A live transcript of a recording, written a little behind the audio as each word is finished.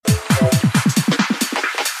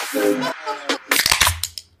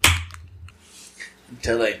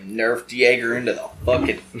Until they nerfed Jaeger into the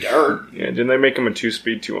fucking dirt. Yeah, didn't they make him a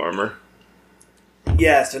 2-speed, 2 armor?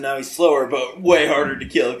 Yeah, so now he's slower, but way harder to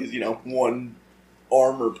kill because, 1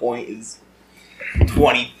 armor point is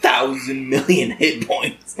 20,000 million hit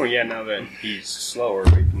points. Well, yeah, now that he's slower,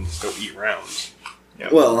 we can still eat rounds.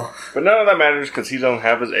 Yep. Well, but none of that matters because he don't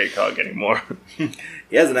have his ACOG anymore.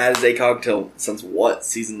 He hasn't had his ACOG since what?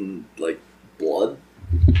 Season, Blood?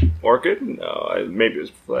 Orchid? No, maybe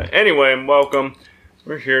it was... Anyway, welcome.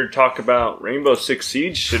 We're here to talk about Rainbow Six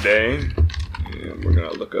Siege today. And we're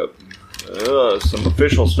going to look up some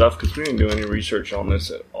official stuff because we didn't do any research on this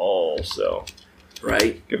at all, so...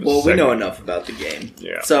 Right? Well, we know enough about the game.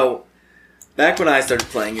 Yeah. So, back when I started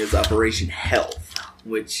playing, it was Operation Health,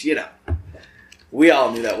 which, we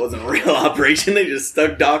all knew that wasn't a real operation. They just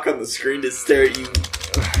stuck Doc on the screen to stare at you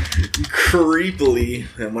creepily.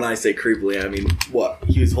 And when I say creepily, I mean, what?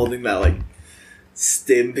 He was holding that,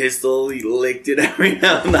 stim pistol. He licked it every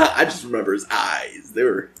now and then. I just remember his eyes. They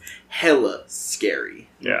were hella scary.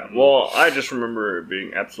 Yeah, well, I just remember it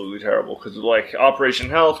being absolutely terrible because,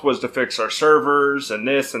 Operation Health was to fix our servers and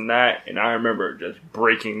this and that, and I remember just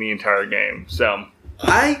breaking the entire game, so...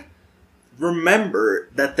 I remember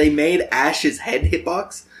that they made Ash's head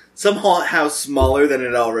hitbox somehow smaller than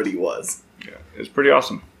it already was. Yeah, it was pretty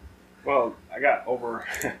awesome. Well, I got over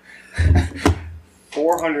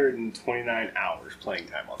 429 hours playing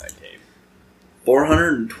time on that game.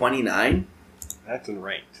 429? That's in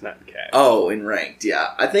ranked, not in cash. Oh, in ranked,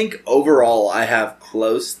 yeah. I think overall I have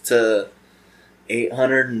close to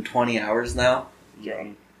 820 hours now.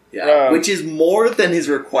 Yeah, which is more than is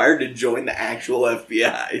required to join the actual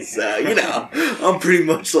FBI. So, I'm pretty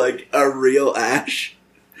much like a real Ash.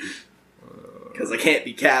 Because I can't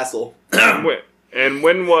be Castle. And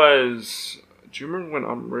when was... Do you remember when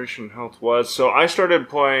Operation Health was? So I started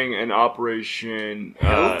playing an Operation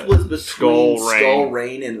Health was between Skull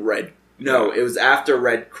Rain and Red... No, it was after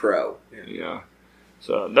Red Crow. Yeah.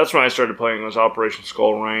 So that's when I started playing was Operation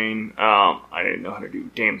Skull Rain. I didn't know how to do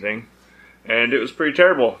a damn thing. And it was pretty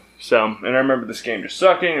terrible. So, and I remember this game just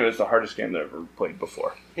sucking. It was the hardest game that I've ever played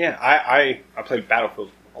before. Yeah, I played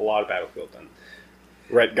Battlefield, a lot of Battlefield, and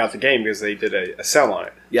Red got the game because they did a sell on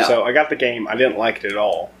it. Yeah. So I got the game. I didn't like it at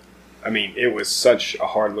all. I mean, it was such a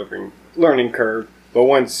hard learning curve. But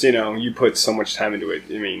once, you put so much time into it,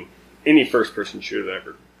 any first-person shooter that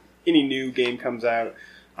ever, any new game comes out,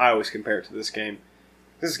 I always compare it to this game.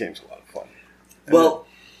 This game's a lot of fun. Well...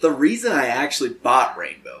 The reason I actually bought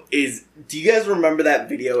Rainbow is, do you guys remember that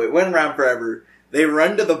video? It went around forever. They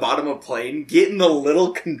run to the bottom of a plane, get in the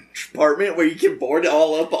little compartment where you can board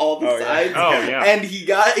all up all the sides. Yeah. Oh, yeah. And he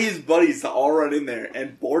got his buddies to all run in there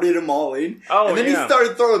and boarded them all in. Oh, and then he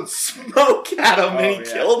started throwing smoke at them and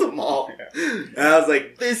he killed them all. Yeah. And I was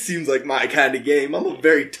like, this seems like my kind of game. I'm a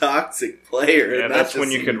very toxic player. Yeah, and that's when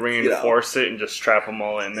you could reinforce it and just trap them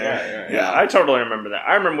all in there. Yeah, I totally remember that.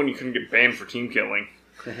 I remember when you couldn't get banned for team killing.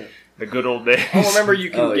 The good old days. I remember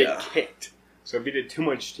you can get kicked. So if you did too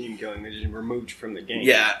much team killing, they just removed you from the game.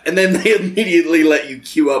 Yeah, and then they immediately let you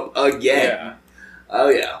queue up again. Yeah. Oh,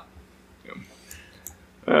 yeah.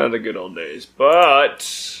 The good old days.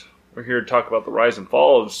 But we're here to talk about the rise and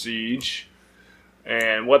fall of Siege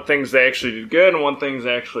and what things they actually did good and what things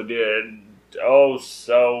they actually did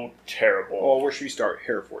so terrible. Well, where should we start?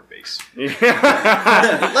 Hereford base.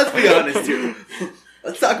 Let's be honest here.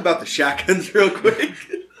 Let's talk about the shotguns real quick.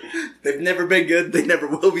 They've never been good. They never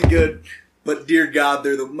will be good. But dear God,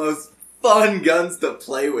 they're the most fun guns to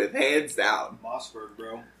play with, hands down. Mossberg,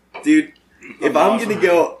 bro. Dude, if I'm going to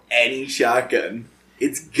go any shotgun,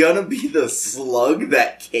 it's going to be the slug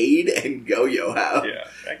that Cade and Goyo have. Yeah.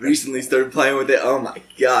 Recently started playing with it. Oh my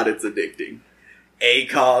God, it's addicting.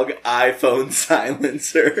 ACOG iPhone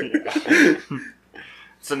silencer. Yeah.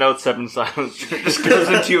 It's a Note 7 silencer. It just goes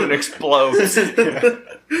into you and explodes. Oh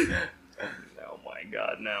my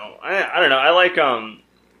God, no. I don't know. I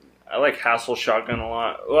like Hassel shotgun a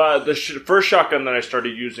lot. The first shotgun that I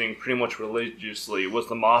started using pretty much religiously was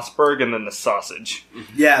the Mossberg and then the Sausage.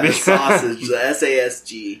 Yeah, the Sausage, the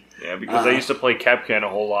SASG. Yeah, because I used to play Capcan a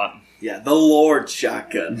whole lot. Yeah, the Lord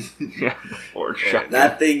shotgun. Yeah, the Lord shotgun.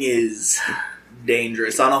 That thing is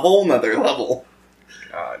dangerous on a whole nother level.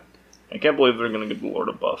 God. I can't believe they're going to give the Lord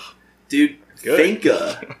a buff. Dude,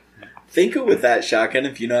 Finka with that shotgun,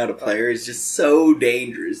 if you know how to play her, is just so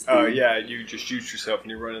dangerous. Oh, yeah, you just shoot yourself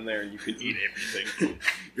and you run in there and you can eat everything.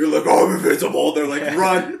 You're like, oh, I'm invincible. They're like,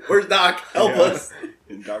 run. Where's Doc? Help us.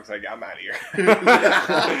 And Doc's like, I'm out of here.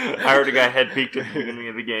 I already got head peeked at the beginning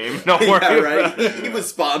of the game. Don't worry. Yeah, right? He was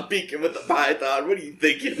spawn peeking with the Python. What are you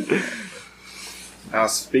thinking?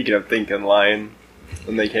 Speaking of thinking, Lion,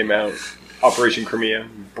 when they came out, Operation Crimea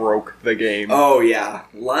broke the game. Oh, yeah.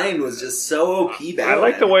 Lion was just so OP back I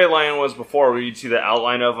like then. the way Lion was before, where you'd see the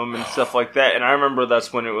outline of him and stuff like that. And I remember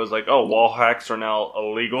that's when it was like, oh, wall hacks are now a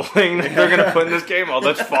legal thing that they're going to put in this game. Oh,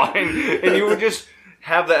 that's fine. And you would just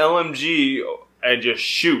have the LMG and just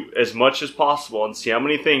shoot as much as possible and see how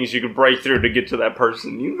many things you could break through to get to that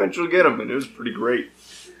person. You eventually get them, and it was pretty great.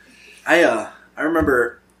 I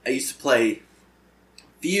remember I used to play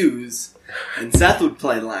Fuse, and Seth would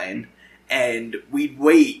play Lion, and we'd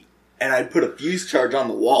wait, and I'd put a fuse charge on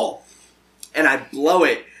the wall, and I'd blow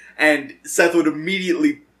it, and Seth would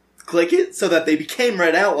immediately click it so that they became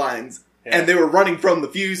red outlines, and they were running from the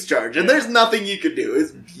fuse charge, and there's nothing you could do. It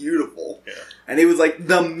was beautiful. Yeah. And it was like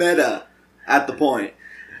the meta at the point.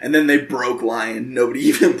 And then they broke Lion. Nobody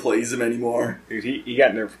even plays him anymore. Dude, he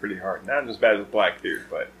got nerfed pretty hard. Not as bad as Blackbeard,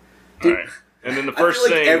 but... All right. And then the first I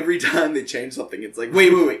feel like thing... every time they change something, it's like,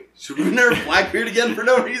 wait. Should we nerf Blackbeard again for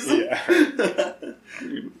no reason? Yeah.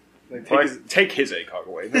 Like, take his ACOG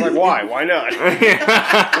away. They're like, why? Why not?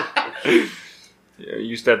 Yeah, you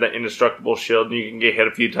used to have that indestructible shield, and you can get hit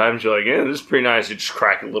a few times. You're like, yeah, this is pretty nice. You just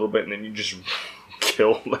crack it a little bit, and then you just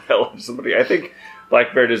kill the hell out of somebody. I think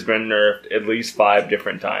Blackbeard has been nerfed at least 5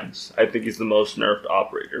 different times. I think he's the most nerfed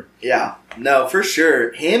operator. Yeah, no, for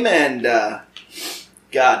sure. Him and,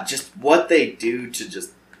 God, just what they do to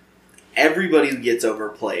just everybody gets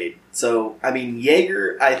overplayed. So, I mean,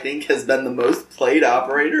 Jaeger, I think, has been the most played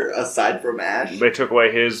operator aside from Ash. They took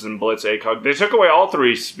away his and Blitz ACOG. They took away all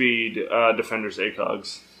 3 speed defenders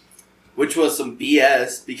ACOGs. Which was some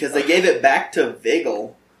BS, because they gave it back to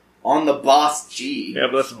Vigil on the Boss G. Yeah,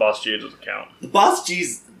 but that's the Boss G. It doesn't count. The Boss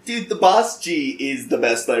G's... Dude, the Boss G is the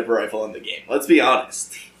best sniper rifle in the game. Let's be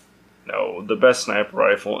honest. No, the best sniper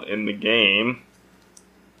rifle in the game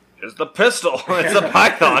is the pistol. It's a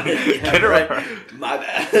Python. Get it right. My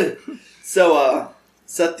bad. So,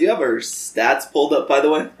 Seth, do you have our stats pulled up, by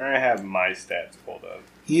the way? I have my stats pulled up.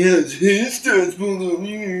 He has his stats pulled up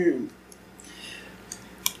here.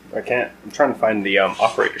 I can't. I'm trying to find the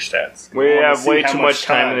operator stats. We have way too much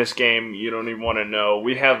time in this game. You don't even want to know.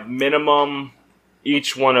 We have minimum,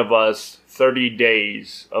 each one of us, 30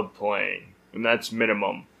 days of playing. And that's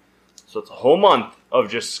minimum. So it's a whole month of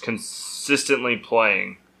just consistently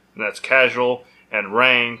playing. And that's casual and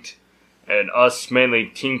ranked. And us mainly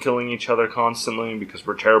team killing each other constantly because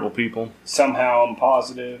we're terrible people. Somehow I'm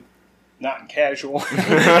positive. Not in casual.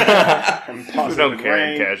 I'm positive. We don't care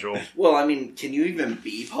in casual. Well, I mean, can you even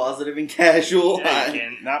be positive in casual? Yeah, you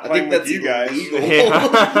can. Not I playing think with that's you guys.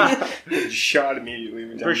 illegal. Shot immediately.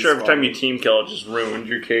 Pretty sure every time you team kill, it just ruins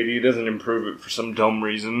your KD. It doesn't improve it for some dumb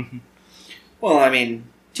reason. Well, I mean,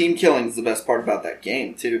 team killing is the best part about that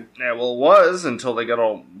game, too. Yeah, well, it was until they got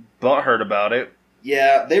all butthurt about it.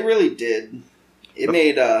 Yeah, they really did. It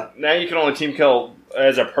made, Now you can only team kill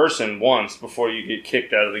as a person once before you get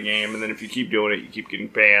kicked out of the game, and then if you keep doing it, you keep getting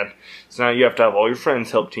banned. So now you have to have all your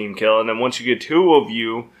friends help team kill, and then once you get 2 of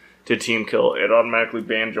you to team kill, it automatically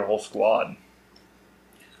bans your whole squad.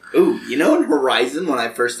 Ooh, you know in Horizon, when I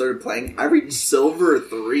first started playing, I reached Silver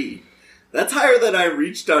 3. That's higher than I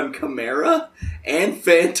reached on Chimera, and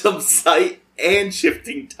Phantom Sight, and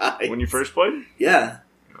Shifting Tides. When you first played? Yeah.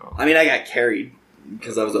 Oh. I mean, I got carried,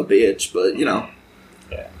 because I was a bitch, but, you know.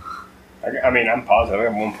 Yeah. I mean, I'm positive. I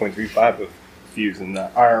have 1.35 of Fuse in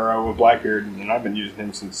the IRO with Blackbeard, and I've been using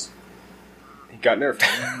him since he got nerfed.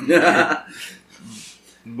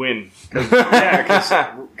 Win.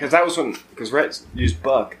 Yeah, because that was when Rhett used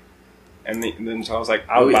Buck, and then so I was like,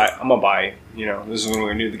 I'm gonna buy. You know, this is when we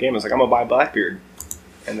were new to the game. I was like, I'm gonna buy Blackbeard,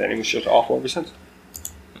 and then he was just awful ever since.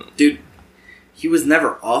 Dude, he was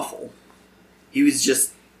never awful. He was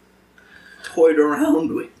just toyed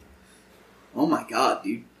around with. Oh my god,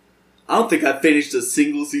 dude. I don't think I finished a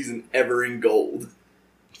single season ever in gold.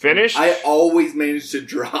 Finished? I always managed to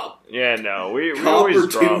drop. Yeah, no. We Copper always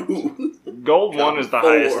dropped. 2. Gold 1 is the 4.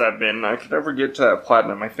 highest I've been. I could never get to that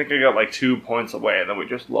platinum. I think I got like 2 points away, and then we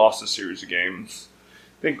just lost a series of games.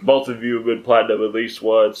 I think both of you have been platinum at least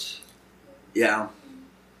once. Yeah.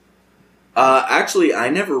 Actually, I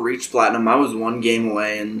never reached platinum. I was 1 game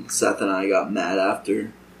away, and Seth and I got mad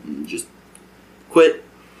after and just quit.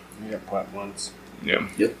 We got plat once. Yeah.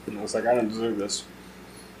 Yep. And I was like, I don't deserve this.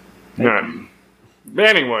 But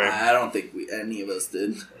anyway, I don't think any of us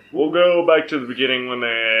did. we'll go back to the beginning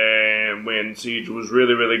when Siege was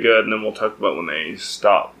really, really good, and then we'll talk about when they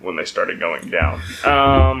started going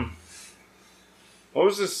down. What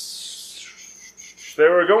was this? They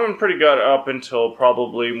were going pretty good up until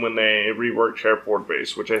probably when they reworked Hereford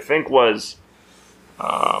Base, which I think was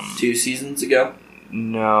 2 seasons ago.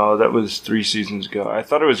 No, that was 3 seasons ago. I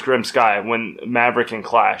thought it was Grim Sky when Maverick and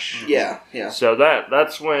Clash. Yeah. So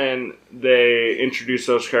that's when they introduced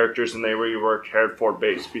those characters and they reworked Hereford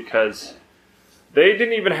Base because they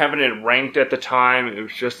didn't even have it in ranked at the time. It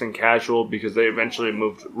was just in casual because they eventually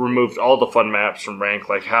removed all the fun maps from ranked,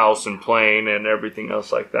 like House and Plane and everything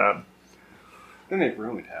else like that. Then they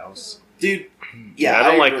ruined House. Dude, I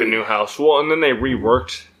don't like the new House. Well, and then they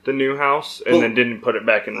reworked the new House and then didn't put it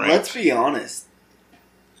back in ranked. Let's be honest.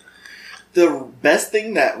 The best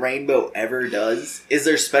thing that Rainbow ever does is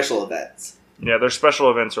their special events. Yeah, their special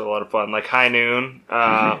events are a lot of fun. Like High Noon,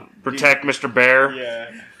 Protect Mr. Bear.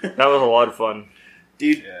 Yeah. That was a lot of fun.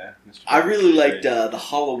 Dude, I really liked the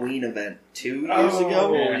Halloween event 2 years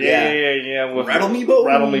ago. Yeah. With Rattle Me Bones.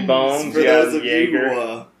 Rattle Me Bones. For those of you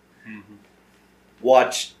who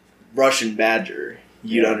watch Russian Badger,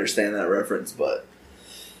 you'd understand that reference, but...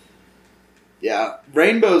 Yeah,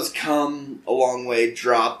 Rainbow's come a long way,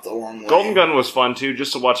 dropped a long way. Golden Gun was fun too,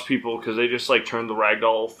 just to watch people because they just like turned the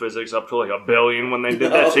ragdoll physics up to like 1 billion when they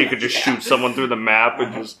did that, so you could just shoot someone through the map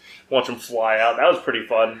and just watch them fly out. That was pretty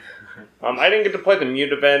fun. I didn't get to play the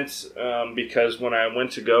mute event because when I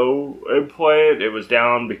went to go and play it, it was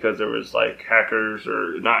down because there was like hackers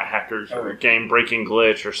or not hackers or a game breaking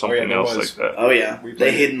glitch or something else like that. Oh yeah,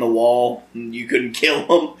 they hid in the wall and you couldn't kill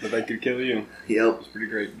them, but they could kill you. Yep, it was pretty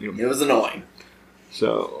great. It was annoying.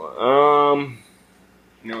 So,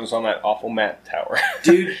 it was on that awful Matt Tower.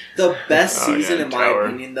 Dude, the best season in my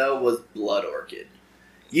opinion though was Blood Orchid.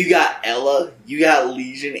 You got Ella, you got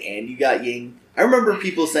Legion, and you got Ying. I remember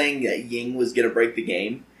people saying that Ying was going to break the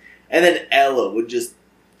game, and then Ella would just...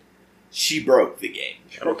 She broke the game.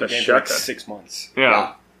 She broke the game for like 6 months.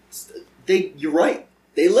 Yeah. You're right.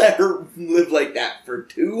 They let her live like that for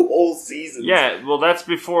 2 whole seasons. Yeah, well, that's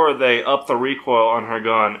before they upped the recoil on her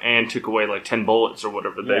gun and took away like 10 bullets or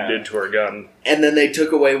whatever they did to her gun. And then they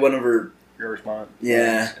took away one of her... Gersmont.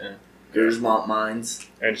 Yeah. Gersmont mines.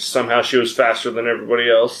 And somehow she was faster than everybody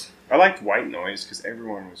else. I liked White Noise because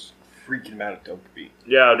everyone was freaking about a Dokkaebi.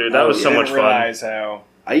 Yeah, dude, that was so much fun. I didn't realize how...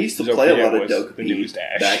 I used to play a lot of Dokkaebi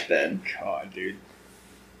back then. God, dude.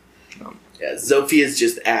 Yeah, Zophia's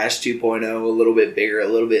just Ash 2.0, a little bit bigger, a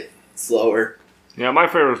little bit slower. Yeah, my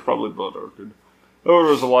favorite was probably Blood Orchid. It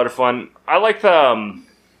was a lot of fun. I liked the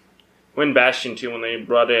Wind Bastion too when they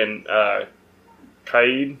brought in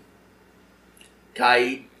Kaid.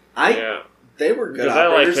 They were good. Because I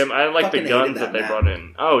like him. I like the guns that they brought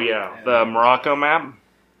in. Oh yeah, the Morocco map.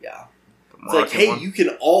 Yeah, it's like, hey, you can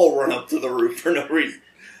all run up to the roof for no reason.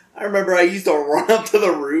 I remember I used to run up to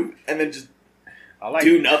the roof and then just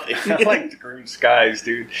do nothing. I like the Green Skies,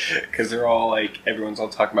 dude, because they're all like, everyone's all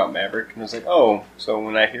talking about Maverick, and it's like, oh, so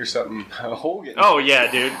when I hear something, a hole getting... Oh,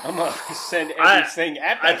 yeah, dude. I'm going to send everything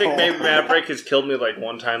at that I think hole. maybe Maverick has killed me like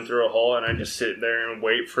one time through a hole, and I just sit there and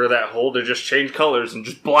wait for that hole to just change colors and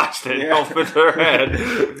just blast it off with their head.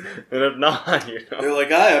 And if not, They're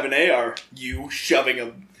like, I have an AR. You shoving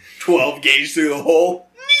a 12 gauge through the hole?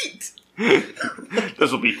 Neat!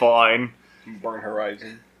 This will be fine. Burn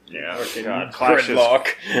Horizon. Yeah, God, Clash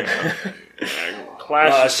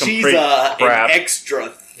Clash is she's crap. An extra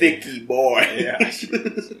thicky boy. Yeah,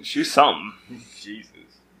 she's something. Jesus.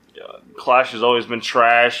 Clash has always been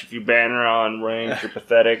trash. If you ban her on ranked, you're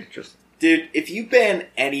pathetic. Dude, if you ban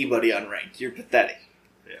anybody on ranked, you're pathetic.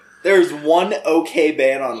 Yeah. There's one okay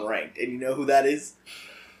ban on ranked, and you know who that is?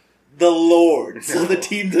 The Lord. So the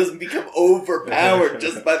team doesn't become overpowered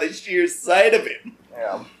just by the sheer sight of him.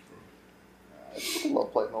 Yeah. I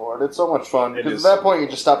love playing the Lord. It's so much fun. Because at that point, you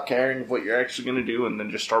just stop caring what you're actually going to do and then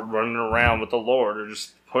just start running around with the Lord or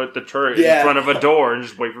just put the turret in front of a door and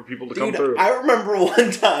just wait for people to come through. I remember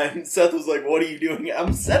one time, Seth was like, what are you doing?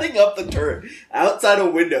 I'm setting up the turret outside a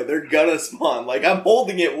window. They're gonna spawn. Like, I'm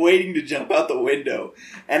holding it, waiting to jump out the window.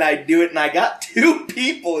 And I do it, and I got 2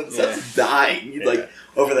 people, and Seth's dying. He's like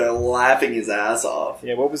over there laughing his ass off.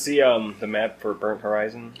 Yeah, what was the map for Burnt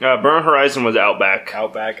Horizon? Burnt Horizon was Outback.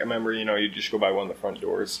 Outback. I remember, you just go by one of the front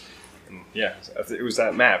doors. And yeah, it was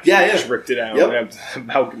that map. Yeah, you just ripped it out. Yep. And have the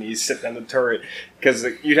balconies, sit down the turret. Because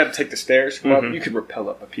you'd have to take the stairs, come up. You could rappel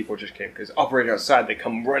up, but people just came. Because operating outside, they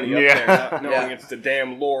come running up there, not knowing it's the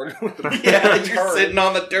damn Lord. You're sitting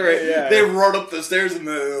on the turret. Yeah. They run up the stairs, and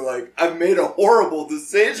they're like, I made a horrible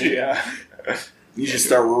decision. Yeah. You just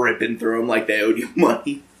start ripping through them like they owed you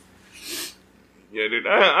money. Yeah, dude.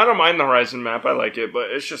 I don't mind the Horizon map. I like it,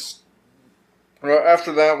 but it's just... Well,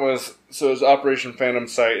 after that it was Operation Phantom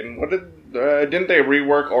Sight, and what didn't they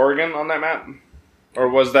rework Oregon on that map? Or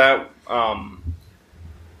was that,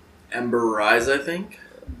 Ember Rise, I think?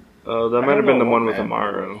 That might have been the one with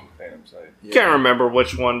Amaru. Can't remember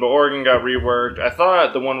which one, but Oregon got reworked. I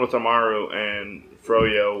thought the one with Amaru and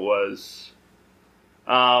Froyo was...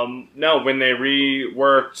 no, when they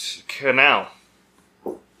reworked Canal.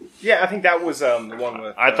 Yeah, I think that was the one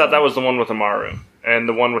with... I thought that was the one with Amaru. And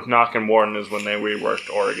the one with Nock and Warden is when they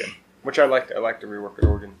reworked Oregon. Which I liked. I liked the rework of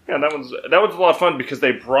Oregon. Yeah, that was a lot of fun because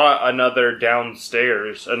they brought another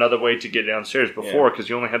way to get downstairs before, because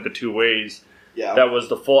you only had the two ways. Yeah. That was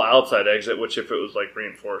the full outside exit, which if it was like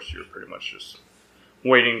reinforced, you were pretty much just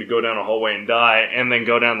waiting to go down a hallway and die, and then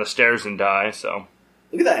go down the stairs and die, so...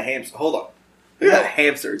 Look at that hamster. Hold on. Look at that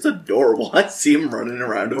hamster. It's adorable. I see him running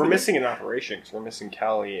around. We're missing an operation, because we're missing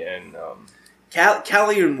Callie and...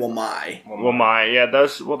 Callie and Wamai. Wamai, yeah,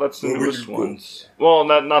 that's the newest ones. Well,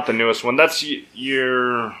 not the newest one. That's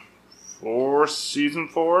year 4, season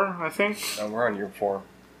 4, I think. No, we're on year 4.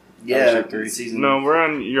 Yeah, No, we're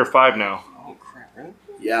on year 5 now. Oh crap! Really?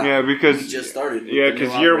 Yeah. Yeah, because we just started. Yeah,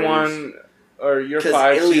 because year 1 or year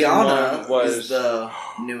 5, Ileana was is the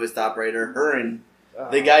newest operator. Her and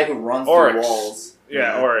the guy who runs Oryx. the walls.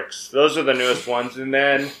 Yeah, Oryx. Those are the newest ones, and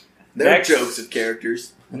then they're jokes of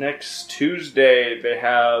characters. Next Tuesday, they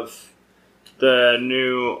have the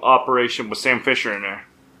new operation with Sam Fisher in there.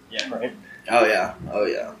 Yeah, right. Oh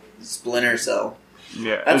yeah. Splinter Cell.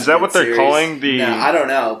 Yeah, That's is that what they're series. calling the? No, I don't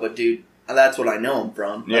know, but dude, that's what I know him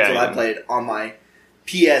from. That's what I played on my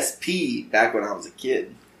PSP back when I was a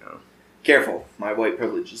kid. Yeah. Careful, my white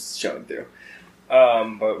privilege is showing through.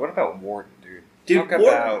 But what about Warden, dude? Dude,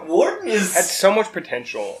 Warden had so much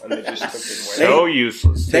potential, and they just took it away. So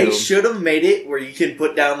useless. They should have made it where you can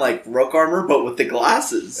put down like rook armor, but with the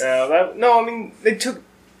glasses. He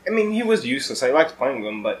was useless. I liked playing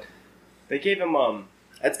with him, but they gave him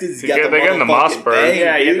That's because they gave him the Mossberg.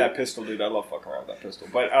 Yeah, he had that pistol, dude. I love fucking around with that pistol.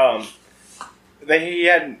 But he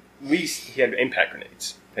had impact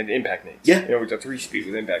grenades. And impact nades. Yeah. It was a 3-speed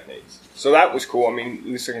with impact nades. So that was cool. I mean, at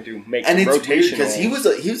least they're going to make and some it's rotation. because he was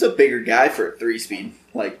a bigger guy for a 3-speed.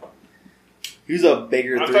 Like, he was a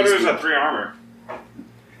bigger 3-speed. I thought it was a 3 armor.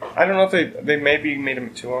 I don't know if they maybe made him a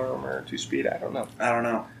 2 armor or 2-speed. I don't know. I don't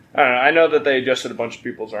know. I know that they adjusted a bunch of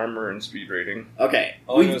people's armor and speed rating. Okay.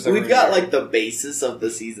 We've got like the basis of the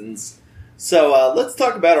seasons. So let's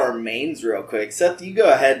talk about our mains real quick. Seth, you go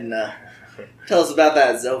ahead and tell us about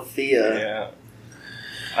that Zofia. Yeah.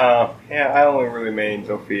 I only really main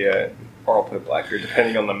Zofia or I'll play Blackbeard,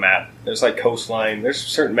 depending on the map. There's like Coastline. There's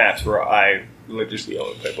certain maps where I religiously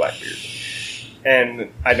only play Blackbeard. And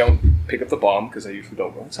I don't pick up the bomb because I usually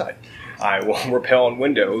don't go inside. I will rappel on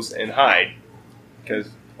windows and hide. Because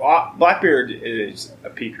Blackbeard is a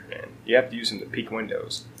peeker, man. You have to use him to peek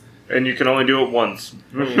windows. And you can only do it once.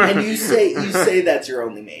 And you say that's your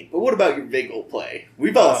only main. But what about your Vigil play?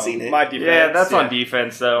 We've all seen it. My defense. Yeah, that's on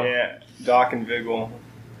defense, though. Yeah, Doc and Vigil.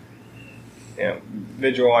 Yeah,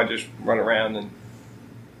 Vigil, I just run around and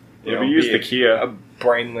we use the Kia. A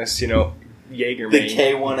brainless, Jaeger the main.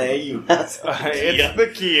 K1A, you have to it's the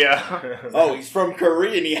Kia. Oh, he's from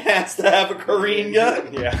Korea and he has to have a Korean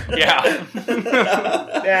gun? Yeah.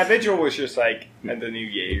 Yeah, Vigil was just like the new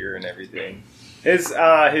Jaeger and everything. His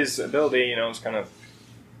ability, is kind of...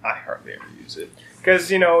 I hardly ever use it.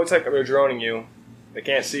 Because, it's like they're droning you. They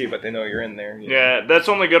can't see you, but they know you're in there. Yeah, that's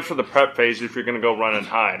only good for the prep phase if you're going to go run and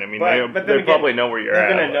hide. I mean, they probably know where you're at.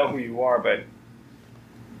 They're going to know who you are, but...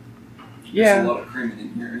 There's a lot of creaming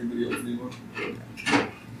in here. Anybody else need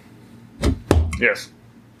one? Yes.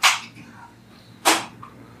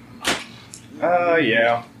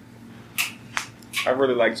 Yeah. I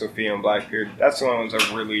really like Sophia and Blackbeard. That's the ones I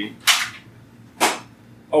really...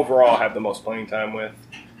 overall have the most playing time with.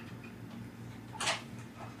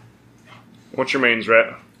 What's your mains,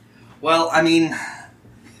 Rhett? Well, I mean,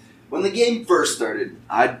 when the game first started,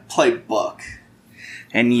 I'd play Buck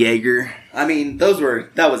and Jaeger. I mean,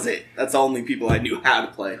 that was it. That's the only people I knew how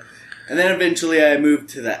to play. And then eventually I moved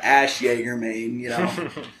to the Ash Jaeger main,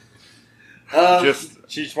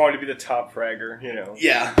 She just wanted to be the top fragger,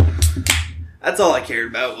 Yeah. That's all I cared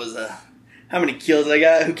about was how many kills I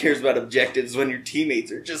got. Who cares about objectives when your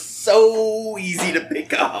teammates are just so easy to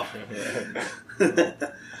pick off?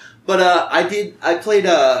 But I played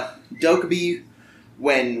Dokkaebi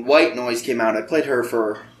when White Noise came out. I played her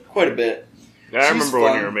for quite a bit. Yeah, I remember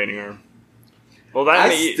when you were mating her. Well,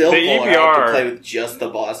 I still pull her out to play with just the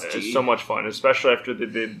boss G. It's so much fun, especially after they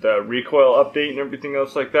did the recoil update and everything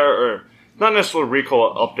else like that. Or not necessarily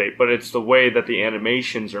recoil update, but it's the way that the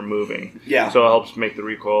animations are moving. Yeah. So it helps make the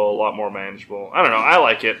recoil a lot more manageable. I don't know. I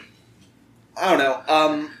like it. I don't know.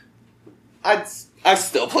 I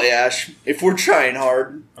still play Ash. If we're trying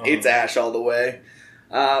hard, it's Ash all the way.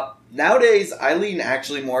 Nowadays, I lean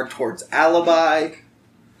actually more towards Alibi,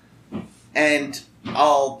 and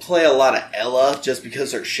I'll play a lot of Ella just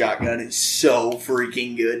because her shotgun is so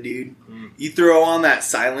freaking good, dude. You throw on that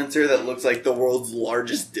silencer that looks like the world's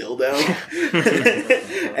largest dildo,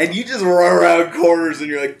 and you just run around corners, and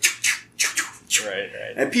you're like, right.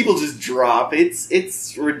 And people just drop.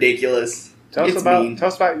 It's ridiculous. Tell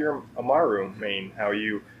us about your Amaru main. How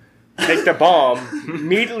you take the bomb,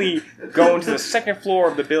 immediately go into the second floor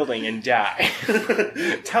of the building and die.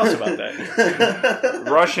 Tell us about that.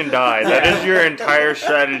 Rush and die. That is your entire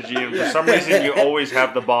strategy, and for some reason you always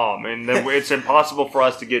have the bomb, and then it's impossible for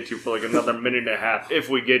us to get to for like another minute and a half if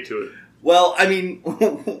we get to it. Well, I mean,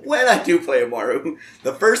 when I do play Amaru,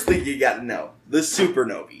 the first thing you gotta know, the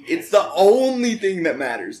supernovae. It's the only thing that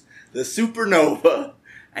matters. The supernova,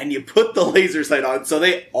 and you put the laser sight on so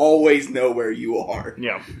they always know where you are.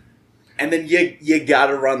 Yeah. And then you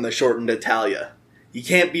gotta run the shortened Italia. You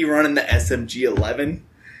can't be running the SMG-11.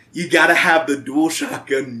 You gotta have the dual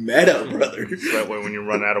shotgun meta, brother. So that way when you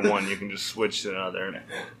run out of one, you can just switch to another.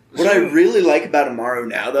 What I really like about Amaru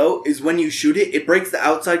now, though, is when you shoot it, it breaks the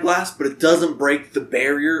outside glass, but it doesn't break the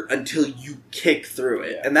barrier until you kick through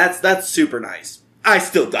it. And that's super nice. I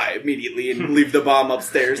still die immediately and leave the bomb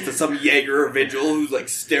upstairs to some Jaeger or Vigil who's like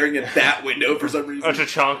staring at that window for some reason. A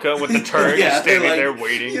Tachanka with the turret just standing like, there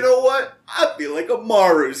waiting. You know what? I feel like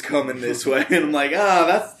Amaru's coming this way. And I'm like,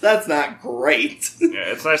 that's not great.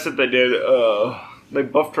 Yeah, it's nice that they did, they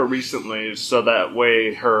buffed her recently so that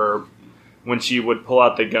way when she would pull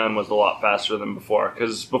out the gun was a lot faster than before.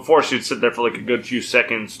 Because before she'd sit there for like a good few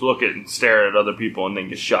seconds, look at and stare at other people and then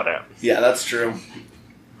get shot at. Yeah, that's true.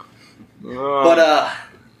 But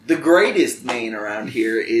the greatest main around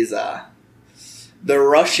here is the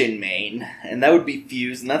Russian main, and that would be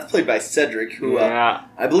Fuse, and that's played by Cedric, who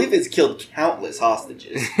I believe has killed countless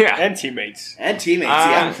hostages. And teammates.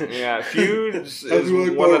 Yeah, Fuse is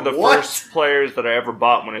one of the first players that I ever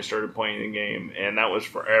bought when I started playing the game, and that was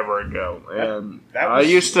forever ago. And I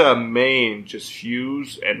used to main just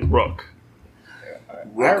Fuse and Rook.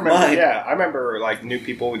 I remember like new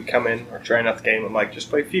people would come in or trying out the game and like just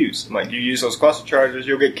play Fuse. I'm like, you use those cluster charges,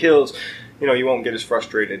 you'll get kills. You know, you won't get as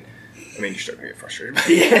frustrated. I mean, you're starting to get frustrated.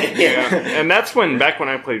 Yeah. And that's back when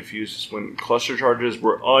I played Fuse, when cluster charges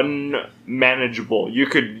were unmanageable. You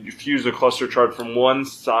could fuse a cluster charge from one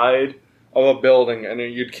side of a building and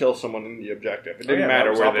then you'd kill someone in the objective. It didn't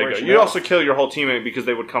matter where they go. You'd also kill your whole teammate because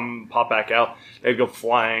they would come pop back out. They'd go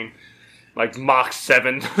flying. Like Mach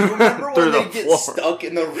 7 Remember through when the they get floor. stuck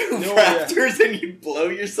in the roof rafters and you blow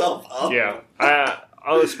yourself up? Yeah.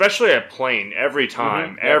 Especially at plane, every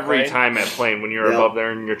time. Every time at plane, when you're above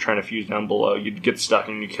there and you're trying to fuse down below, you'd get stuck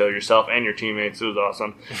and you kill yourself and your teammates. It was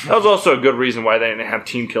awesome. That was also a good reason why they didn't have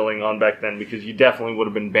team killing on back then, because you definitely would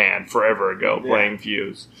have been banned forever ago playing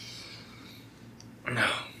Fuse.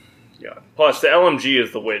 Yeah. Plus, the LMG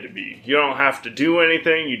is the way to be. You don't have to do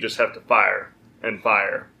anything, you just have to fire and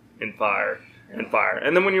fire. And fire, and fire.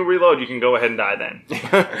 And then when you reload, you can go ahead and die then.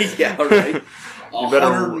 Yeah, right.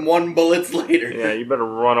 101 bullets later. Yeah, you better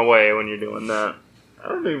run away when you're doing that. I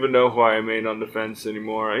don't even know who I made on defense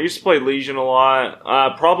anymore. I used to play Legion a lot.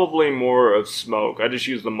 Probably more of Smoke. I just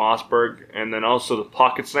used the Mossberg. And then also the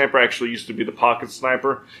Pocket Sniper actually used to be the Pocket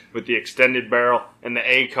Sniper with the extended barrel and the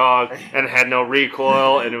ACOG. And it had no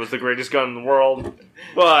recoil. And it was the greatest gun in the world.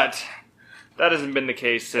 But that hasn't been the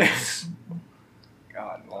case since...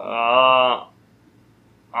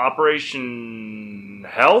 Operation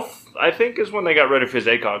Health, I think, is when they got rid of his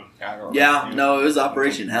ACOG. Yeah, no, it was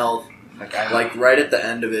Operation Health. Like right at the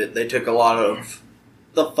end of it, they took a lot of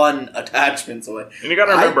the fun attachments away. And you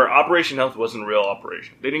gotta remember, Operation Health wasn't a real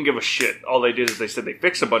operation. They didn't give a shit. All they did is they said they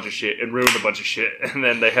fixed a bunch of shit and ruined a bunch of shit, and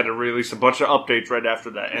then they had to release a bunch of updates right after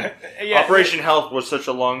that. And Operation Health was such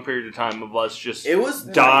a long period of time of us just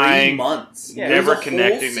dying, 3 months, never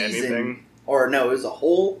connecting to anything. Or no, it was a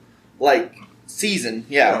whole, season,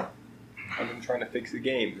 I've been trying to fix the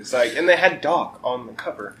game. It's like, and they had Doc on the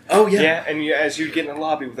cover. Oh, yeah. Yeah, and as you'd get in the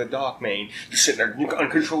lobby with a Doc main, you're sitting there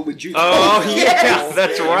uncontrollably juicing. Oh, yeah,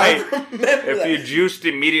 that's right. If you juiced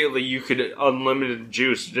immediately, you could unlimited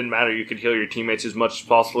juice. It didn't matter. You could heal your teammates as much as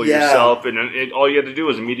possible yourself, and all you had to do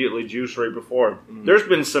was immediately juice right before. Mm-hmm. There's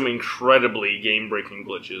been some incredibly game-breaking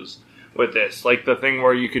glitches with this. Like the thing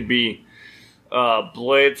where you could be...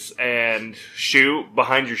 blitz and shoot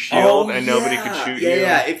behind your shield and nobody could shoot you.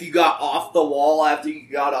 Yeah, if you got off the wall after you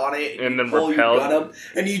got on it and then repelled,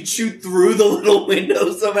 and you'd shoot through the little window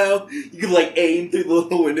somehow. You could aim through the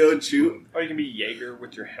little window and shoot. Or you can be Jaeger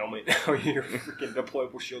with your helmet or your freaking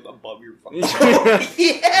deployable shield above your fucking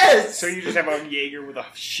Yes! So you just have a Jaeger with a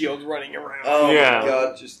shield running around. Oh my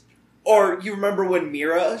god. Or you remember when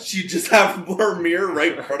Mira, she'd just have her mirror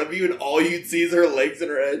right in front of you and all you'd see is her legs and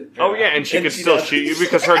her head? Oh, yeah, and she could still shoot you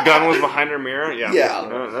because her gun was behind her mirror?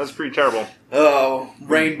 Yeah. That's pretty terrible. Oh,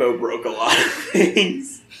 Rainbow broke a lot of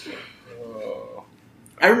things.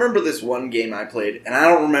 I remember this one game I played, and I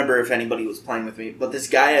don't remember if anybody was playing with me, but this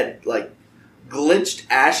guy had, glitched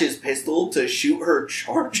Ash's pistol to shoot her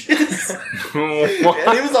charges. And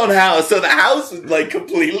it was on house, so the house was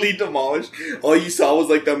completely demolished. All you saw was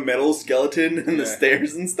the metal skeleton and the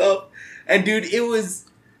stairs and stuff. And dude, it was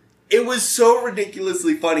so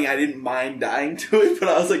ridiculously funny. I didn't mind dying to it, but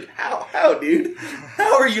I was like, how, dude?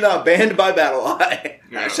 How are you not banned by BattleEye?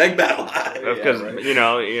 Hashtag BattleEye. That's because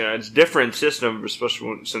it's different system,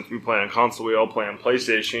 especially since we play on console. We all play on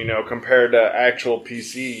PlayStation, compared to actual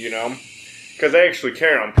PC, Because they actually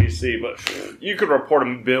care on PC, but you could report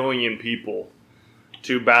 1 billion people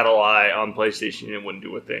to BattleEye on PlayStation and it wouldn't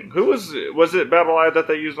do a thing. Who was it BattleEye that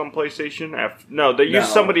they used on PlayStation? No, they used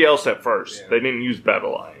somebody else at first. Yeah. They didn't use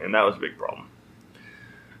BattleEye, and that was a big problem.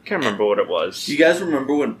 Can't remember what it was. Do you guys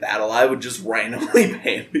remember when BattleEye would just randomly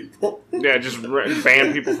ban people? Yeah, just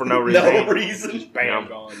ban people for no reason. No reason. Just ban them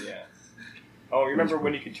gone, yeah. Oh, you remember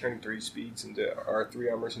when you could turn 3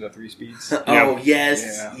 armors into 3 speeds? Oh,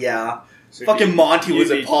 yes. Yeah. So fucking Monty was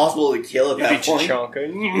impossible to kill at that point.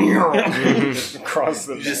 Just across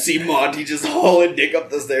the just see Monty just hauling Dick up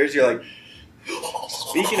the stairs. You're like...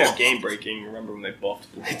 Speaking of game breaking, remember when they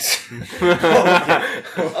buffed Blitz?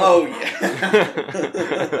 Oh,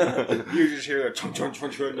 yeah. You just hear that chunk, chunk,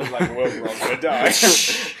 chunk, chunk, and you're like, well, we're all gonna die.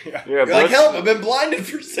 You're like, help, I've been blinded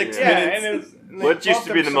for 6 minutes. Blitz used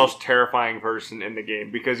to be the most terrifying person in the game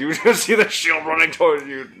because you would just see the shield running towards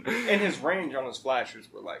you. And his range on his flashes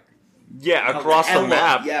were across the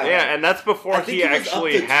map. Yeah, and that's before he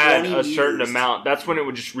actually had a certain amount. That's when it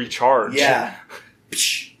would just recharge. Yeah.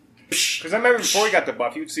 Because I remember before he got the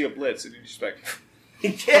buff, you'd see a Blitz and you'd just get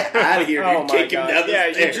out of here, dude. Kick him down the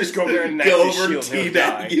stairs. You just go there and go over and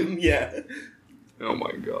teabag him. Yeah. Oh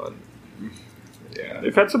my god. Yeah.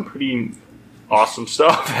 They've had some pretty awesome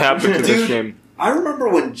stuff happen to this game. I remember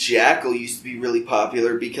when Jackal used to be really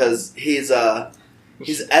popular because his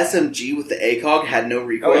SMG with the ACOG had no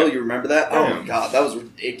recoil. Oh, yeah. You remember that? Oh my god, that was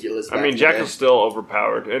ridiculous. I mean, Jackal's still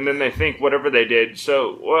overpowered. And then they think whatever they did.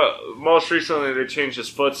 So, most recently they changed his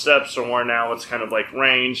footsteps to where now it's kind of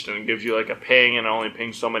ranged and it gives you a ping and it only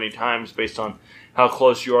pings so many times based on how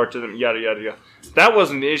close you are to them, yada, yada, yada. That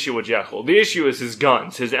wasn't the issue with Jackal. The issue is his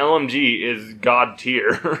guns. His LMG is god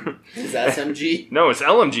tier. His SMG? No, it's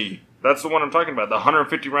LMG. That's the one I'm talking about. The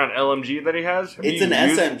 150-round LMG that he has. It's an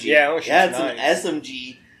SMG. Yeah, it's an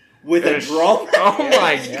SMG with a drum. Oh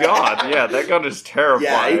my god! Yeah, that gun is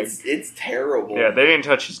terrifying. Yeah, it's terrible. Yeah, they didn't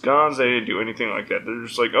touch his guns. They didn't do anything like that. They're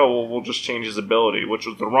just like, oh, well, we'll just change his ability, which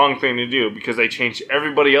was the wrong thing to do because they changed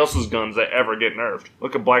everybody else's guns that ever get nerfed.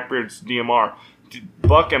 Look at Blackbeard's DMR.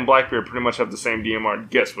 Buck and Blackbeard pretty much have the same DMR.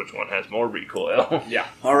 Guess which one has more recoil? Yeah.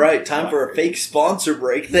 All right, time for a fake sponsor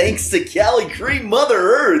break. Thanks to Cali Cream Mother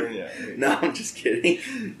Earth. Yeah. No, I'm just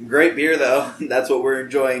kidding. Great beer, though. That's what we're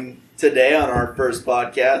enjoying today on our first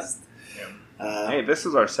podcast. Hey, this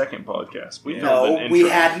is our second podcast. We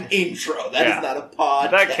had an intro. That is not a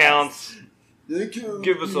podcast. That counts.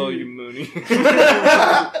 Give us all you mooney.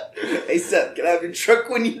 Hey, Seth, can I have your truck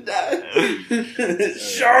when you die?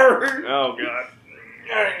 Sure. Oh, God.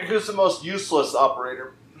 Alright, who's the most useless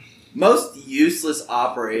operator? Most useless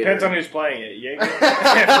operator. Depends on who's playing it. Yeah.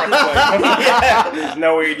 There's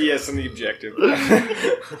no ADS on the objective.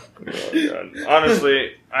 God.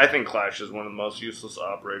 Honestly, I think Clash is one of the most useless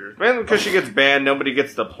operators. Mainly because she gets banned, nobody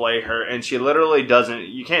gets to play her, and she literally doesn't.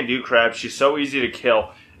 You can't do crap. She's so easy to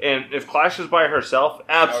kill. And if Clash is by herself,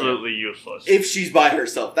 absolutely useless. If she's by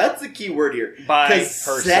herself. That's the key word here. Because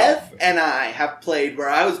Seth and I have played where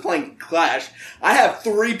I was playing Clash. I have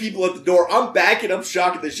 3 people at the door. I'm backing up,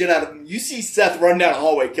 shocking the shit out of them. You see Seth run down a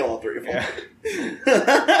hallway, kill all 3 of them.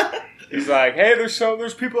 Yeah. He's like, hey,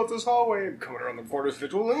 there's people at this hallway. I'm coming around the corner,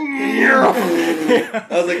 vigil. I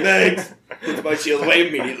was like, thanks. Puts my shield away,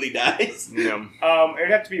 immediately dies. Yeah. It'd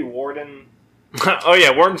have to be Warden. Oh, yeah,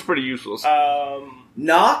 Warden's pretty useless.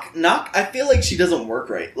 Knock, I feel like she doesn't work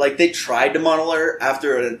right. They tried to model her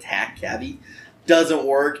after an attack cabbie. Doesn't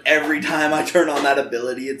work. Every time I turn on that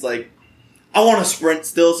ability, it's like, I want to sprint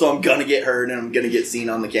still, so I'm going to get hurt and I'm going to get seen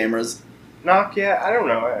on the cameras. Knock, yeah, I don't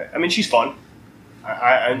know. I mean, she's fun.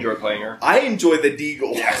 I enjoy playing her. I enjoy the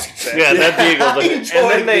deagle. Yeah, that deagle. And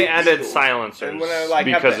then they added silencers. And when I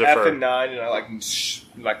have the F and 9 and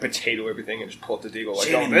I potato everything and just pull up the deagle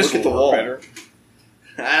Jaden, this will work better.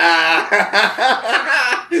 Yeah.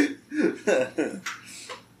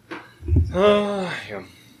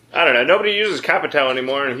 I don't know. Nobody uses Capitao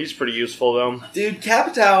anymore, and he's pretty useful, though. Dude,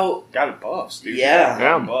 Capitao... Got it buffs, dude.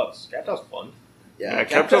 Yeah. Buffs. Capitao's fun. Yeah,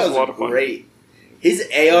 Capitao's a lot of fun. Great. His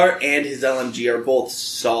AR and his LMG are both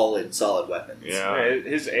solid weapons. Yeah.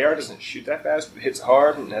 His AR doesn't shoot that fast, but hits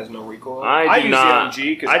hard and has no recoil. I do use not. the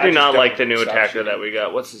LMG because I do not like the new stop attacker shooting. that we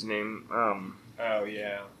got. What's his name? Oh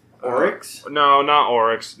yeah. Oryx? No, not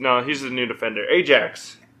Oryx. No, he's the new defender.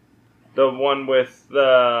 Ajax, the one with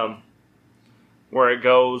the where it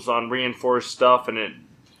goes on reinforced stuff and it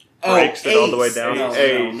breaks it all the way down.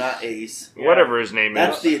 No, not Ace. Whatever his name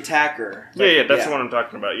That's is. the attacker. Yeah, that's the one I'm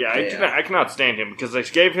talking about. Yeah, I cannot stand him because they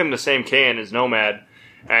gave him the same KN as Nomad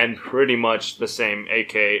and pretty much the same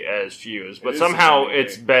AK as Fuse, but somehow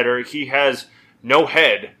it's better. He has no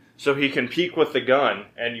head, so he can peek with the gun,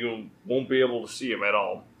 and you won't be able to see him at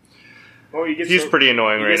all. Well, he's pretty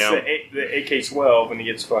annoying right now. The AK-12 and he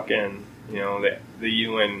gets fucking, the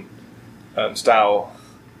UN style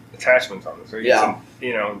attachments on it. So he gets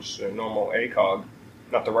just a normal ACOG,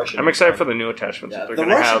 not the Russian. I'm excited for the new attachments that they're going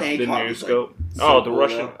to have. The new scope. The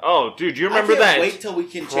Russian. Oh, dude, you remember that wait till we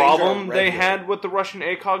can problem they had with the Russian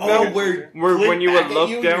ACOG? Oh, though? where when you would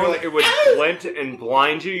look down, like, it would glint and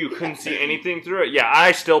blind you. You couldn't see anything through it. Yeah,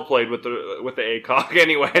 I still played with the ACOG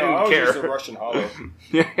anyway. I didn't care. Just a Russian hollow.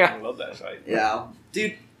 Yeah, I love that sight. Yeah,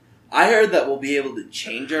 dude. I heard that we'll be able to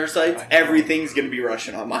change our sights. Everything's going to be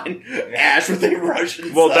Russian on mine. Ash with a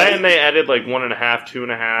Russian Well, sight. then they added like 1.5,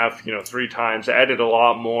 2.5, 3 times. They added a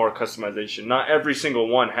lot more customization. Not every single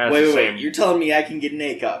one has the same. Wait. You're telling me I can get an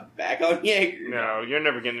ACOG back on Jaeger? No, you're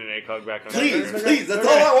never getting an ACOG back on Please, Jaeger. that's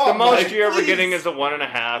all I want. The most Mike, you're ever please. getting is a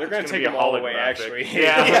 1.5. They're going to take be them all away, holographic. actually.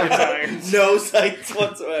 Yeah. No sights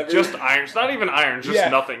whatsoever. Just irons. Not even irons, just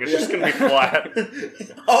nothing. It's just going to be flat.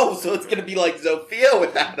 Oh, so it's going to be like Zofia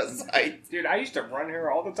without a sight. Dude, I used to run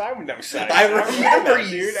her all the time with no sights. I remember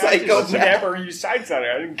that, you dude. I just psychopath. never used sights on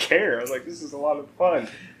her. I didn't care. I was like, this is a lot of fun.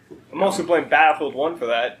 I'm also playing Battlefield 1 for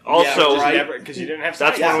that. Also, because you didn't have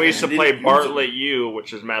sights. that's when we used to play Bartlett U,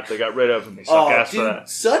 which is a map they got rid of, and they suck ass for that.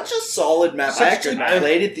 Such a solid map. I actually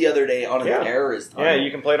played it the other day on a terrorist hunt. Yeah,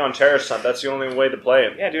 you can play it on terrorist hunt. That's the only way to play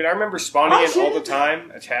it. Yeah, dude, I remember spawning in all the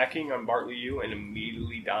time, attacking on Bartlett U, and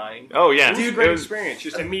immediately dying. Oh, yeah. Dude, great experience.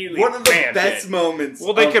 Just immediately. One of the bam, best dead. moments.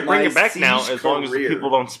 Well, they of could bring my it back now Siege as long as the career. people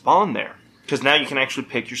don't spawn there. Because now you can actually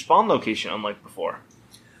pick your spawn location, unlike before.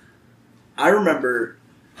 I remember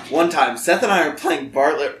one time, Seth and I were playing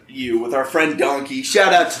Bartlett U with our friend Donkey.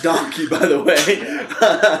 Shout out to Donkey, by the way.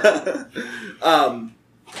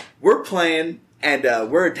 We're playing, and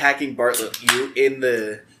we're attacking Bartlett U in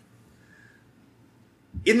the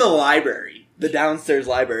library, the downstairs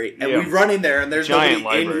library. And we run in there, and there's Giant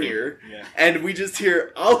nobody library. in here. Yeah. And we just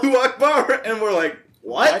hear, Allahu Akbar, and we're like,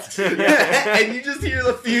 what? And you just hear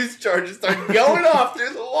the fuse charges start going off through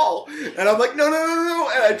the wall. And I'm like, no.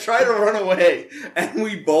 And I try to run away. And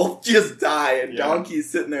we both just die. And Donkey's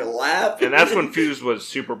sitting there laughing. And that's when Fuse was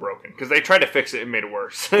super broken. Because they tried to fix it and made it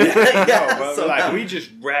worse. We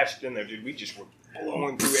just rashed in there, dude. We just were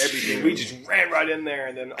blowing through everything. We just ran right in there.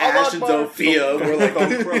 And then Ash and Sophia were like,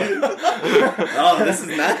 oh, this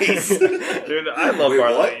is nice. Dude, I love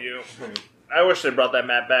Bartlett U. I wish they brought that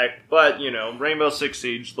map back, but, Rainbow Six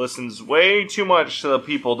Siege listens way too much to the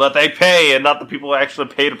people that they pay and not the people who actually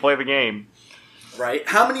pay to play the game. Right?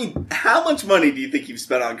 How much money do you think you've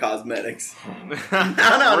spent on cosmetics?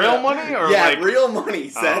 No. Real money? Or real money,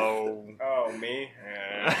 Seth. Oh, me?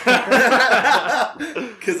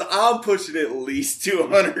 Because I'm pushing at least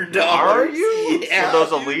 $200. Are you? Yeah. For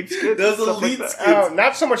those elite skits? Those elite skits.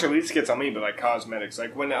 Not so much elite skits on me, but like cosmetics.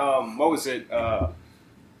 Like when, what was it?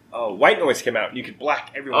 White Noise came out, and you could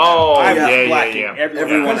black everyone out. I was blacking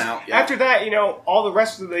everyone out. Yeah. After that, all the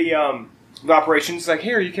rest of the operations, like,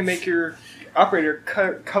 here, you can make your operator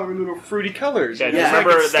color little fruity colors. Yeah,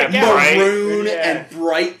 remember that maroon and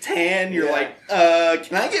bright tan? You're like,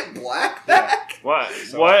 can I get black back? What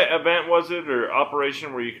event was it, or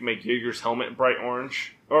operation where you can make Jaeger's helmet bright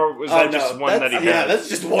orange? Or was that just one that he had? Yeah, that's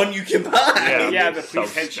just one you can buy. Yeah, the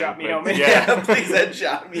please headshot me helmet. Yeah, please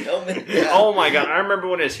headshot me helmet. Yeah. Oh my god, I remember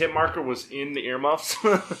when his hit marker was in the earmuffs.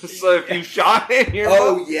 So if you shot in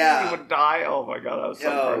earmuffs, he would die. Oh my god, that was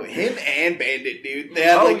so crazy. Him and Bandit, dude. They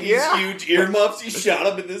had these huge earmuffs. You shot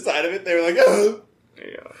them in the side of it. They were like, oh.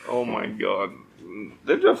 Yeah, oh my god.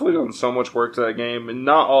 They've definitely done so much work to that game, and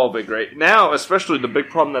not all of it great. Now, especially the big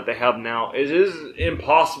problem that they have now is it is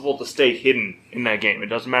impossible to stay hidden in that game. It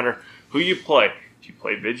doesn't matter who you play. If you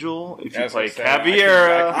play Vigil, if you play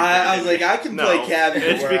Caveira... I was like, I can play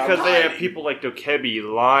Caveira. It's because they have people like Dokebi,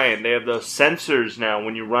 Lion. They have those sensors now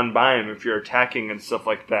when you run by them if you're attacking and stuff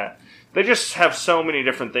like that. They just have so many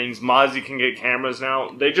different things. Mozzie can get cameras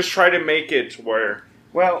now. They just try to make it where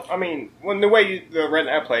Well, I mean, when the way the Red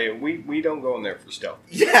and I play, we don't go in there for stealth.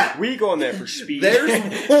 Yeah. We go in there for speed.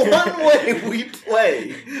 There's one way we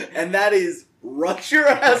play, and that is rush your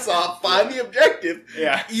ass off, find the objective,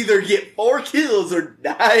 either get 4 kills or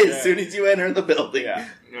die as soon as you enter the building. Yeah.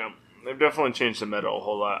 They've definitely changed the meta a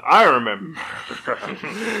whole lot. I remember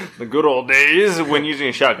the good old days when using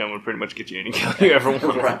a shotgun would pretty much get you any kill you ever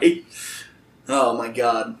want. Right? Oh my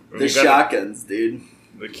god. The shotguns, dude.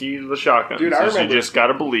 The key to the shotguns dude, I remember, you just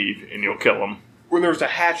gotta believe and you'll kill them. When there was a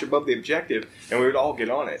hatch above the objective and we would all get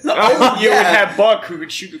on it. Oh, you would have Buck who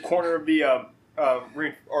would shoot the corner of the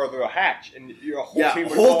or the hatch, and your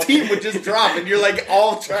whole team would just drop, and you're like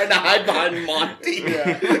all trying to hide behind Monty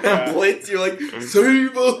and Blitz. You're like,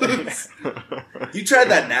 save us! You try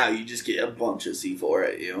that now, you just get a bunch of C4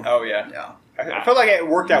 at you. Oh yeah. I felt like it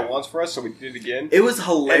worked out once for us, so we did it again. It was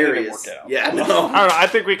hilarious. It worked out. Yeah, no. I don't know. I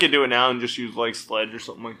think we could do it now and just use like Sledge or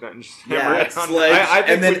something like that. And just Sledge,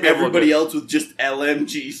 and then everybody else with just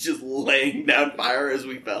LMGs just laying down fire as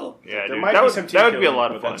we fell. Yeah, dude, that would be a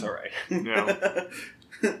lot of fun. That's all right.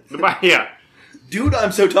 Yeah. Dude,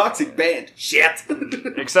 I'm so toxic. Banned. Shit.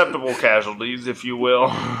 Acceptable casualties, if you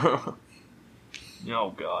will.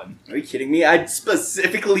 Oh, God. Are you kidding me? I'd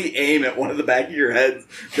specifically aim at one of the back of your heads.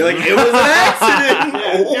 Be like, it was an accident!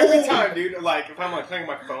 Every time, dude, like, if I'm like playing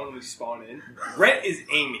my phone and we spawn in, Brett is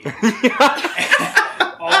aiming. All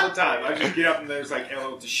the time. I just get up and there's like,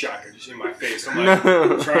 hello, it's a shotgun just in my face. I'm like,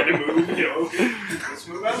 trying to move, let's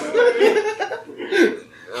move out of the way.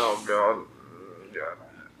 Oh, God.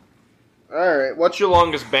 Alright, what's your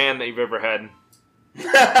longest ban that you've ever had?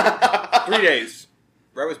 3 days.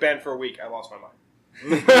 Brett was banned for a week. I lost my mind.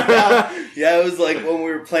 Yeah, it was like when we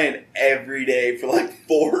were playing every day for like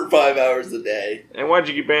 4 or 5 hours a day. And why'd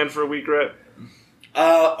you get banned for a week, Rhett?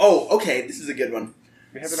 Okay, this is a good one.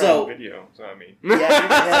 We have it on video, so I mean. No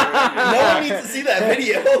one needs to see that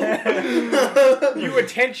video. You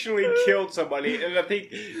intentionally killed somebody, and I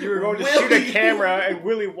think you were going to shoot a camera, and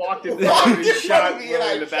Willie walked in front and shot me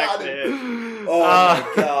in the back of the head. Oh my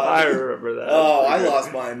god. I remember that. Oh, I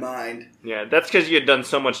lost my mind. Yeah, that's because you had done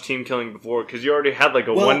so much team killing before, because you already had like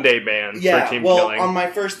a 1 day ban for team killing. On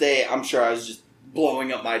my first day, I'm sure I was just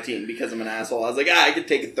blowing up my team because I'm an asshole. I was like, I could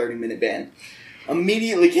take a 30-minute ban.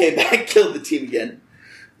 Immediately came back, killed the team again.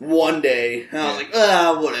 1 day. And I was like,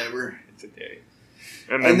 whatever. It's a day.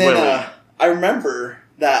 And then I remember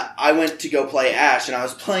that I went to go play Ash, and I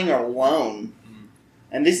was playing alone.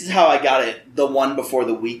 And this is how I got it, the one before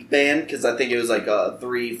the week ban, because I think it was like a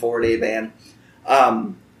 3-4 day ban.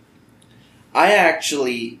 I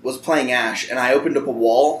actually was playing Ash, and I opened up a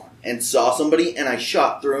wall and saw somebody, and I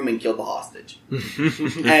shot through him and killed the hostage.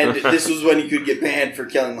 And this was when you could get banned for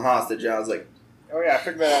killing the hostage, and I was like, oh yeah, I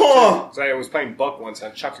figured that out. So I was playing Buck once,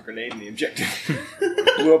 and I chucked a grenade in the objective.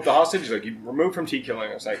 Blew up the hostage. Like, you removed from T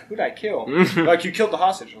killing. I was like, who'd I kill? Like, you killed the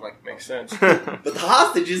hostage. I was like, makes sense. But the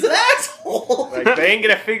hostage is an asshole. Like, they ain't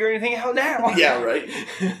gonna figure anything out now. Yeah, right.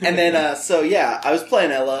 And then, I was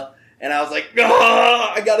playing Ella, and I was like,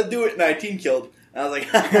 I gotta do it, and I team killed. And I was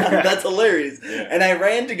like, that's hilarious. Yeah. And I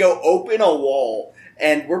ran to go open a wall,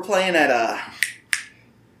 and we're playing at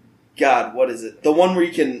God, what is it? The one where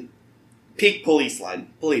you can pick police line.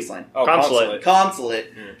 Oh,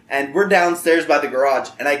 Consulate. Mm. And we're downstairs by the garage,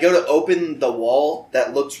 and I go to open the wall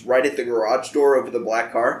that looks right at the garage door over the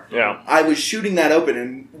black car. Yeah. I was shooting that open,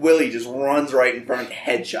 and Willie just runs right in front,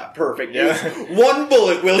 headshot, perfect. Yeah. One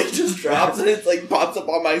bullet, Willie just drops, and it's like pops up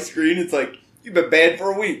on my screen. It's like, you've been banned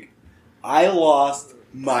for a week. I lost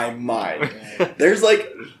my mind. There's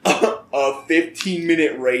like a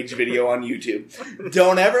 15-minute rage video on YouTube.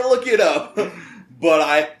 Don't ever look it up. But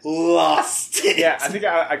I lost it. Yeah, I think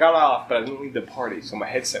I got off, but I didn't leave the party, so my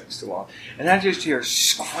headset was still on. And I just hear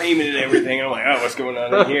screaming and everything, and I'm like, oh, what's going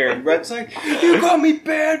on in here? And Brett's like, you got me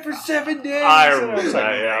banned for 7 days. I remember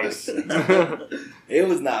that, yeah. It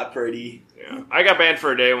was not pretty. Yeah. I got banned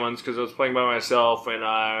for a day once because I was playing by myself, and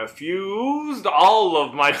I fused all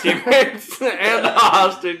of my teammates, and the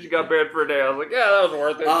hostage got banned for a day. I was like, yeah, that was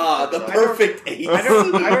worth it. The perfect 8. I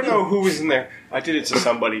don't know who was in there. I did it to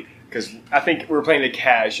somebody. Because I think we were playing the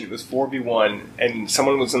cash, and it was 4v1, and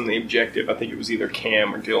someone was on the objective. I think it was either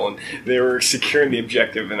Cam or Dylan. They were securing the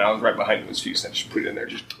objective, and I was right behind them with fuse. I just put it in there.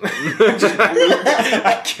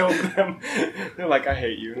 I killed them. They're like, I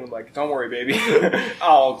hate you. And I'm like, don't worry, baby.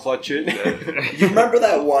 I'll clutch it. You remember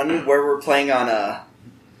that one where we're playing on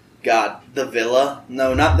the Villa?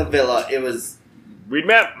 No, not the Villa. It was... Read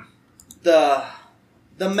map? The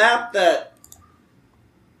map that...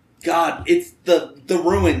 God, it's the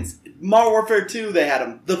ruins. Modern Warfare 2, they had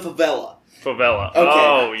them. The favela. Favela. Okay.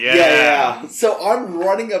 Oh, yeah. So I'm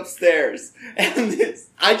running upstairs, and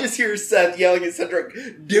I just hear Seth yelling at Cedric,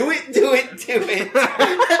 do it, do it, do it.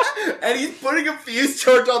 And he's putting a fuse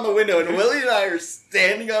torch on the window, and Willie and I are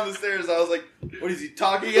standing on the stairs. I was like, what is he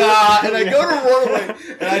talking about? And I go to run away,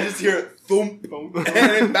 and I just hear it thump, and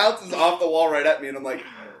it bounces off the wall right at me, and I'm like,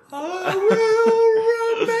 I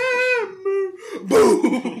will remember.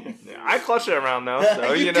 Boom. I clutched it around though,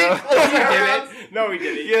 so You you did know. clutch it around? No, we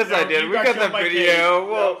didn't. Yes, No, I did. you We got the my video. case.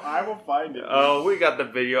 Well, No, I will find it. Oh, we got the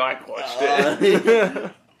video. I clutched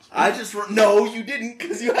it. I just no, you didn't,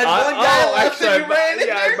 because you had one guy left and you ran in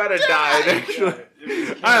yeah, there I might have died. Actually,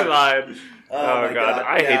 I lied. Oh god,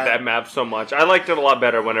 I hate that map so much. I liked it a lot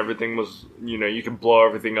better when everything was, you could blow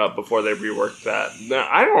everything up before they reworked that. Now,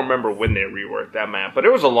 I don't remember when they reworked that map, but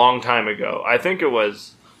it was a long time ago. I think it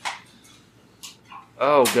was.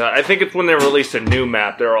 Oh god, I think it's when they released a new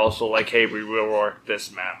map. They're also like, "Hey, we reworked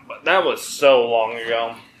this map," but that was so long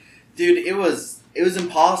ago. Dude, it was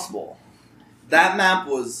impossible. That map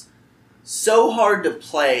was so hard to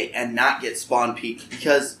play and not get spawn peeked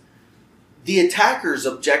because the attackers'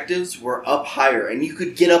 objectives were up higher, and you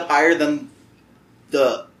could get up higher than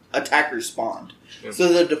the attackers spawned. Yep.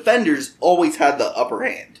 So the defenders always had the upper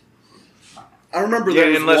hand. I remember there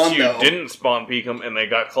was unless one, you though. didn't spawn peek them and they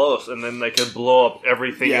got close, and then they could blow up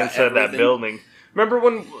everything inside that building. Remember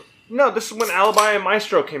when? No, this is when Alibi and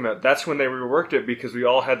Maestro came out. That's when they reworked it because we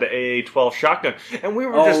all had the AA-12 shotgun, and we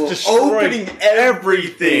were just destroying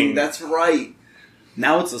everything. That's right.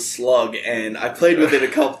 Now it's a slug, and I played with it a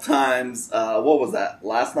couple times. What was that?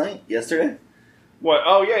 Last night? Yesterday? What?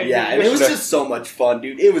 Oh yeah, yeah. And it was just so much fun,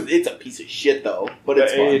 dude. It's a piece of shit though, but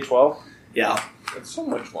it's fun. AA-12. Yeah, it's so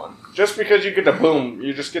much fun. Just because you get to boom,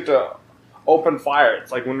 you just get to open fire. It's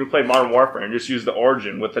like when we play Modern Warfare and just use the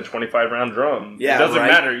Origin with the 25-round drum. Yeah, it doesn't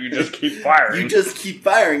matter. You just keep firing. You just keep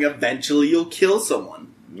firing. Eventually, you'll kill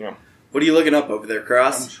someone. Yeah. What are you looking up over there,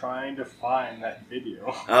 Cross? I'm trying to find that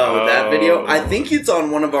video. Oh, that video? I think it's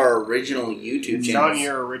on one of our original YouTube channels. It's on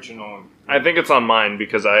your original. I think it's on mine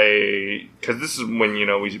because this is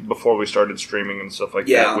when before we started streaming and stuff like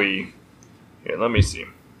that. Here, let me see.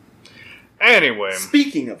 Anyway,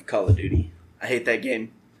 speaking of Call of Duty, I hate that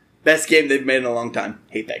game. Best game they've made in a long time.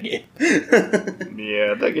 Hate that game.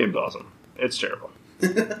 Yeah, that game's awesome. It's terrible.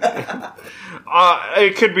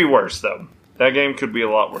 It could be worse though. That game could be a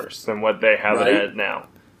lot worse than what they have it at now.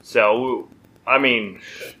 So, I mean,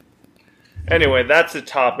 anyway, that's a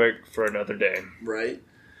topic for another day. Right.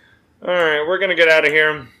 All right, we're going to get out of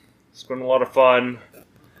here. It's been a lot of fun.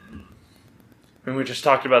 And we just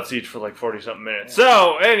talked about Siege for like 40-something minutes.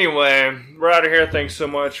 So, anyway, we're out of here. Thanks so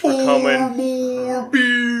much for coming. More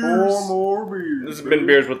beers. This has been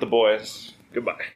Beers with the Boys. Goodbye.